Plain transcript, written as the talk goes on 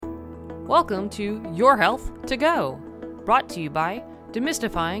Welcome to Your Health to Go, brought to you by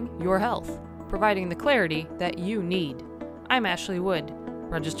Demystifying Your Health, providing the clarity that you need. I'm Ashley Wood,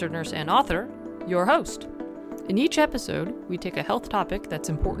 registered nurse and author, your host. In each episode, we take a health topic that's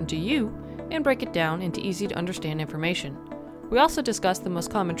important to you and break it down into easy to understand information. We also discuss the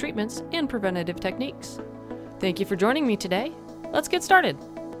most common treatments and preventative techniques. Thank you for joining me today. Let's get started.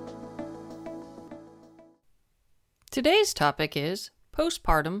 Today's topic is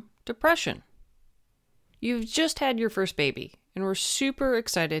postpartum depression. You've just had your first baby, and we're super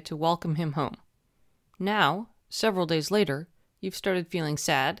excited to welcome him home. Now, several days later, you've started feeling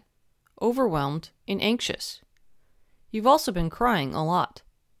sad, overwhelmed, and anxious. You've also been crying a lot.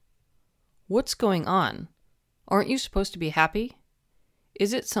 What's going on? Aren't you supposed to be happy?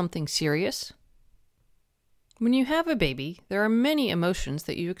 Is it something serious? When you have a baby, there are many emotions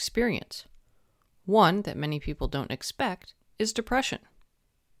that you experience. One that many people don't expect is depression.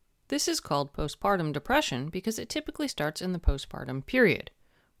 This is called postpartum depression because it typically starts in the postpartum period,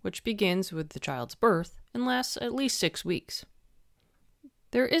 which begins with the child's birth and lasts at least 6 weeks.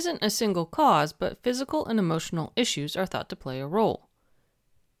 There isn't a single cause, but physical and emotional issues are thought to play a role.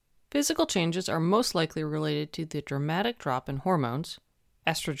 Physical changes are most likely related to the dramatic drop in hormones,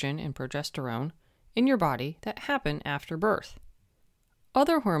 estrogen and progesterone, in your body that happen after birth.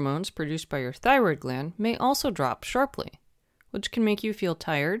 Other hormones produced by your thyroid gland may also drop sharply, which can make you feel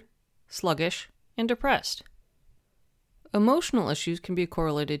tired, sluggish, and depressed. Emotional issues can be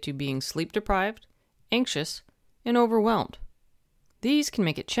correlated to being sleep-deprived, anxious, and overwhelmed. These can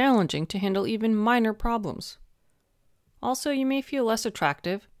make it challenging to handle even minor problems. Also, you may feel less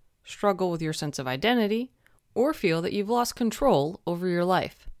attractive, struggle with your sense of identity, or feel that you've lost control over your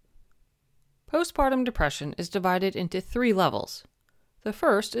life. Postpartum depression is divided into 3 levels. The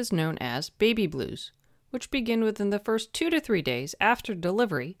first is known as baby blues, which begin within the first 2 to 3 days after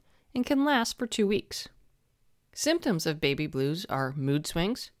delivery and can last for 2 weeks. Symptoms of baby blues are mood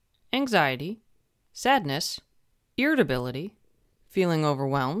swings, anxiety, sadness, irritability, feeling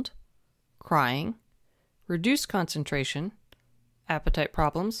overwhelmed, crying, reduced concentration, appetite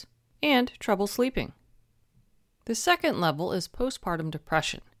problems, and trouble sleeping. The second level is postpartum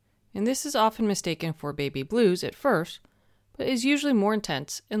depression, and this is often mistaken for baby blues at first, but is usually more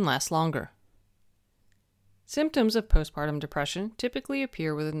intense and lasts longer. Symptoms of postpartum depression typically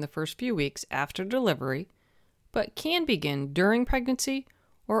appear within the first few weeks after delivery, but can begin during pregnancy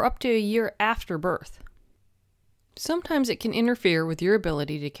or up to a year after birth. Sometimes it can interfere with your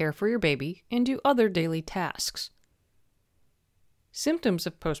ability to care for your baby and do other daily tasks. Symptoms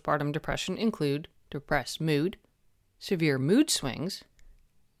of postpartum depression include depressed mood, severe mood swings,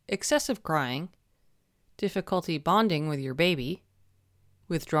 excessive crying, difficulty bonding with your baby,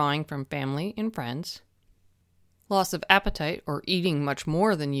 withdrawing from family and friends, loss of appetite or eating much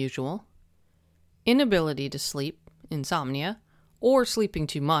more than usual, inability to sleep, insomnia, or sleeping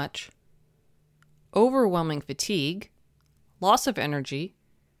too much, overwhelming fatigue, loss of energy,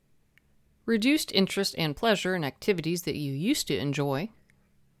 reduced interest and pleasure in activities that you used to enjoy,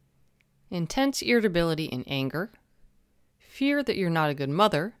 intense irritability and anger, fear that you're not a good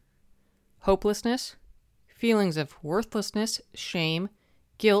mother, hopelessness, feelings of worthlessness, shame,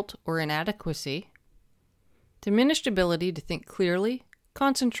 guilt, or inadequacy, diminished ability to think clearly,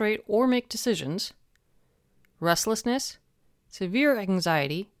 concentrate, or make decisions, restlessness, severe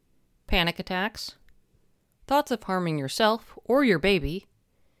anxiety, panic attacks, thoughts of harming yourself or your baby,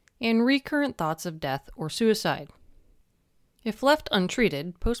 and recurrent thoughts of death or suicide. If left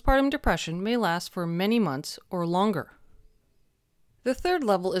untreated, postpartum depression may last for many months or longer. The third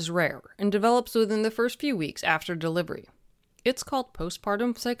level is rare and develops within the first few weeks after delivery. It's called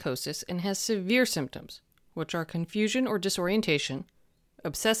postpartum psychosis and has severe symptoms, which are confusion or disorientation,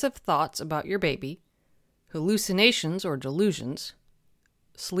 obsessive thoughts about your baby, hallucinations or delusions,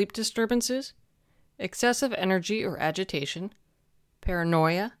 sleep disturbances, excessive energy or agitation,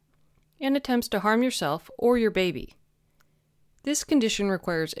 paranoia, and attempts to harm yourself or your baby. This condition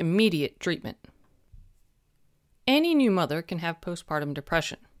requires immediate treatment. Any new mother can have postpartum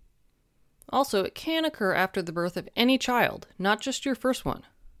depression. Also, it can occur after the birth of any child, not just your first one.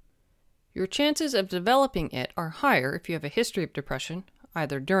 Your chances of developing it are higher if you have a history of depression,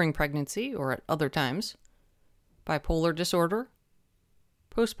 either during pregnancy or at other times, bipolar disorder,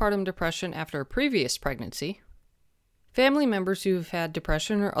 postpartum depression after a previous pregnancy, family members who have had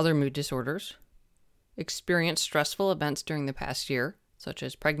depression or other mood disorders, experienced stressful events during the past year, such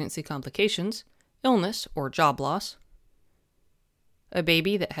as pregnancy complications, illness, or job loss, a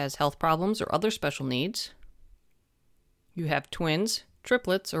baby that has health problems or other special needs, you have twins,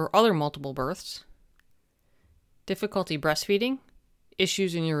 triplets, or other multiple births, difficulty breastfeeding,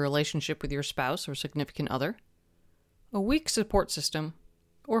 issues in your relationship with your spouse or significant other, a weak support system,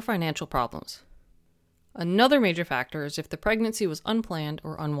 or financial problems. Another major factor is if the pregnancy was unplanned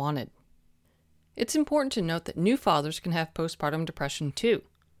or unwanted. It's important to note that new fathers can have postpartum depression too.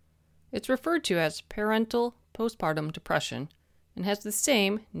 It's referred to as parental postpartum depression and has the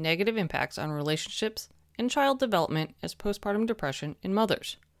same negative impacts on relationships and child development as postpartum depression in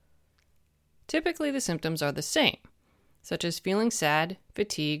mothers. Typically, the symptoms are the same, such as feeling sad,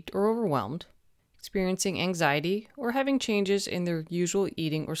 fatigued, or overwhelmed, experiencing anxiety, or having changes in their usual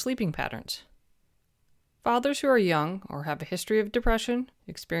eating or sleeping patterns. Fathers who are young or have a history of depression,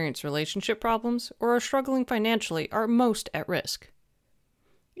 experience relationship problems, or are struggling financially are most at risk.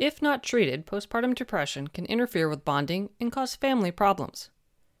 If not treated, postpartum depression can interfere with bonding and cause family problems.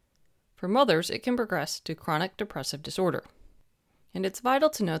 For mothers, it can progress to chronic depressive disorder. And it's vital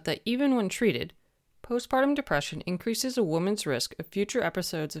to note that even when treated, postpartum depression increases a woman's risk of future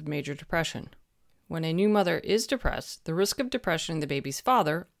episodes of major depression. When a new mother is depressed, the risk of depression in the baby's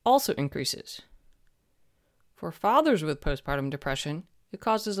father also increases. For fathers with postpartum depression, it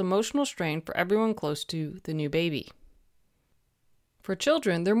causes emotional strain for everyone close to the new baby. For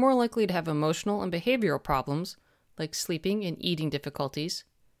children, they're more likely to have emotional and behavioral problems like sleeping and eating difficulties,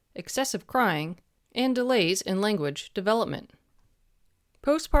 excessive crying, and delays in language development.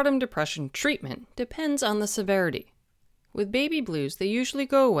 Postpartum depression treatment depends on the severity. With baby blues, they usually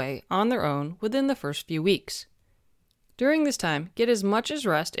go away on their own within the first few weeks. During this time, get as much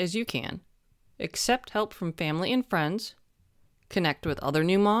rest as you can, accept help from family and friends, connect with other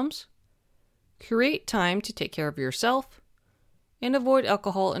new moms, create time to take care of yourself, and avoid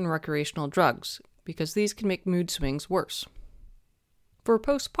alcohol and recreational drugs, because these can make mood swings worse. For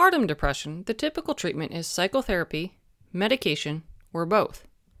postpartum depression, the typical treatment is psychotherapy, medication, or both.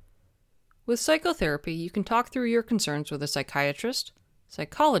 With psychotherapy, you can talk through your concerns with a psychiatrist,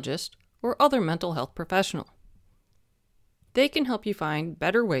 psychologist, or other mental health professional. They can help you find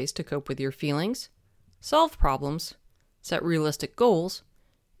better ways to cope with your feelings, solve problems, set realistic goals,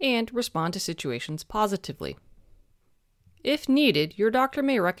 and respond to situations positively. If needed, your doctor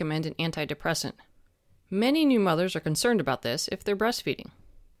may recommend an antidepressant. Many new mothers are concerned about this if they're breastfeeding.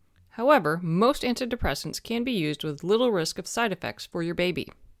 However, most antidepressants can be used with little risk of side effects for your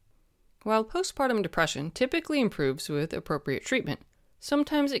baby. While postpartum depression typically improves with appropriate treatment,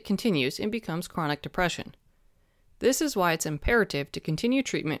 sometimes it continues and becomes chronic depression. This is why it's imperative to continue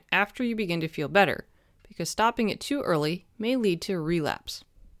treatment after you begin to feel better, because stopping it too early may lead to a relapse.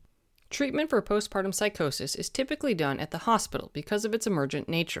 Treatment for postpartum psychosis is typically done at the hospital because of its emergent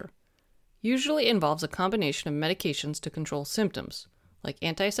nature. Usually it involves a combination of medications to control symptoms, like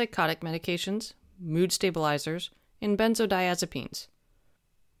antipsychotic medications, mood stabilizers, and benzodiazepines.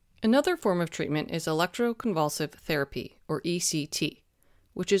 Another form of treatment is electroconvulsive therapy, or ECT,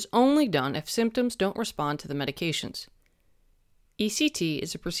 which is only done if symptoms don't respond to the medications. ECT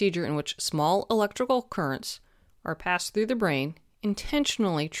is a procedure in which small electrical currents are passed through the brain,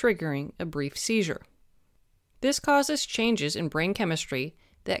 intentionally triggering a brief seizure. This causes changes in brain chemistry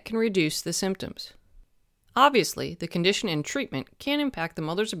that can reduce the symptoms. Obviously, the condition and treatment can impact the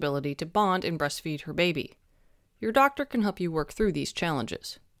mother's ability to bond and breastfeed her baby. Your doctor can help you work through these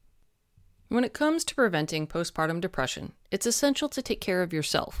challenges. When it comes to preventing postpartum depression, it's essential to take care of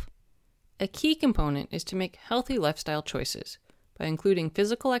yourself. A key component is to make healthy lifestyle choices by including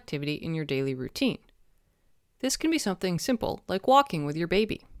physical activity in your daily routine. This can be something simple like walking with your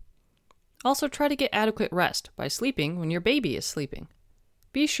baby. Also, try to get adequate rest by sleeping when your baby is sleeping.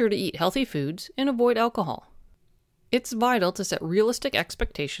 Be sure to eat healthy foods and avoid alcohol. It's vital to set realistic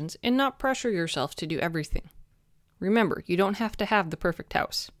expectations and not pressure yourself to do everything. Remember, you don't have to have the perfect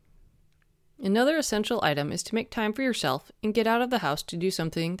house. Another essential item is to make time for yourself and get out of the house to do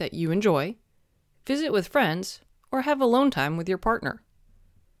something that you enjoy, visit with friends, or have alone time with your partner.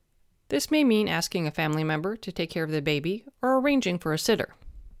 This may mean asking a family member to take care of the baby or arranging for a sitter.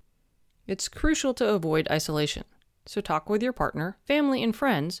 It's crucial to avoid isolation, so talk with your partner, family, and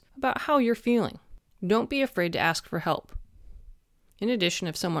friends about how you're feeling. Don't be afraid to ask for help. In addition,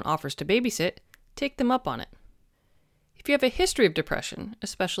 if someone offers to babysit, take them up on it. If you have a history of depression,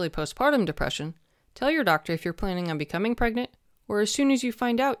 especially postpartum depression, tell your doctor if you're planning on becoming pregnant or as soon as you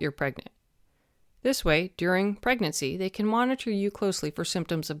find out you're pregnant. This way, during pregnancy, they can monitor you closely for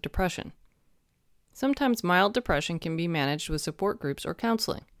symptoms of depression. Sometimes mild depression can be managed with support groups or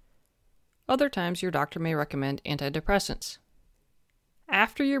counseling. Other times, your doctor may recommend antidepressants.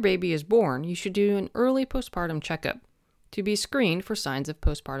 After your baby is born, you should do an early postpartum checkup to be screened for signs of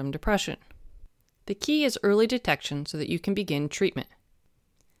postpartum depression. The key is early detection so that you can begin treatment.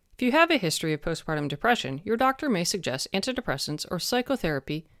 If you have a history of postpartum depression, your doctor may suggest antidepressants or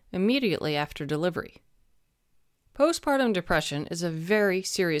psychotherapy immediately after delivery. Postpartum depression is a very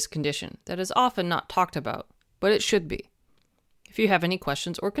serious condition that is often not talked about, but it should be. If you have any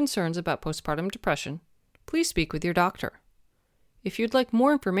questions or concerns about postpartum depression, please speak with your doctor. If you'd like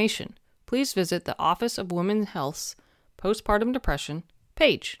more information, please visit the Office of Women's Health's Postpartum Depression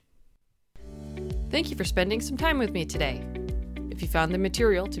page. Thank you for spending some time with me today. If you found the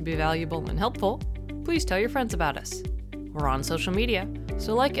material to be valuable and helpful, please tell your friends about us. We're on social media,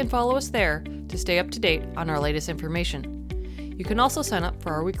 so like and follow us there to stay up to date on our latest information. You can also sign up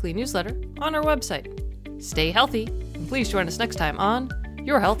for our weekly newsletter on our website. Stay healthy, and please join us next time on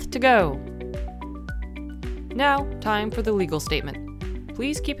Your Health to Go. Now, time for the legal statement.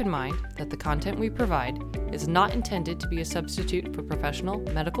 Please keep in mind that the content we provide is not intended to be a substitute for professional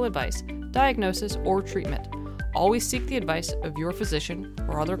medical advice, diagnosis, or treatment. Always seek the advice of your physician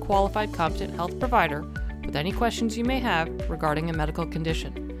or other qualified competent health provider with any questions you may have regarding a medical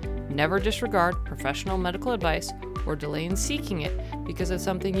condition. Never disregard professional medical advice or delay in seeking it because of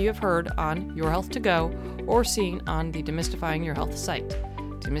something you have heard on Your Health to Go or seen on the Demystifying Your Health site.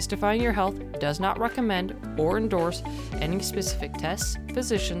 Demystifying Your Health does not recommend or endorse any specific tests,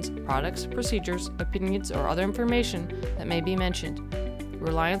 physicians, products, procedures, opinions, or other information that may be mentioned.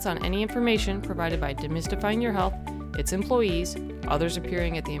 Reliance on any information provided by Demystifying Your Health, its employees, others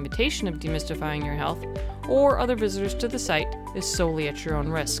appearing at the invitation of Demystifying Your Health, or other visitors to the site is solely at your own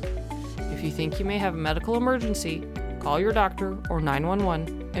risk. If you think you may have a medical emergency, call your doctor or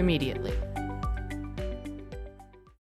 911 immediately.